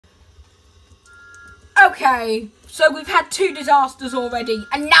Okay, so we've had 2 disasters already,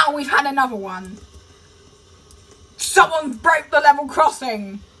 and now we've had another one. Someone broke the level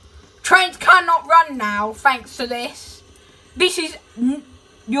crossing. Trains cannot run now, thanks to this. This is...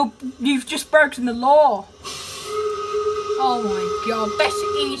 You've just broken the law. Oh my god, this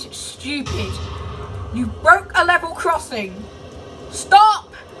is stupid. You broke a level crossing.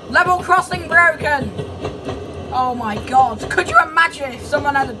 Stop! Level crossing broken. Oh my god, could you imagine if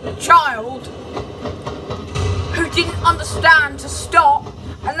someone had a child who didn't understand to stop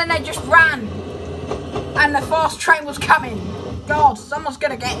and then they just ran and the fast train was coming? God, someone's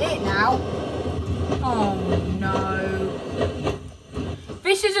gonna get hit now. Oh no.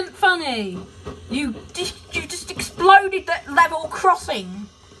 This isn't funny. You just exploded that level crossing.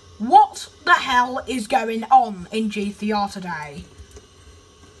 What the hell is going on in GCR today?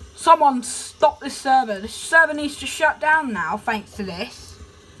 Someone stop this server. This server needs to shut down now, thanks to this.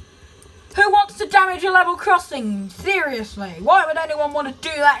 Who wants to damage a level crossing? Seriously, why would anyone want to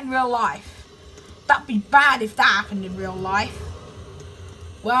do that in real life? That'd be bad if that happened in real life.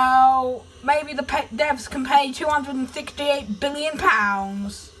 Well, maybe the devs can pay £268 billion.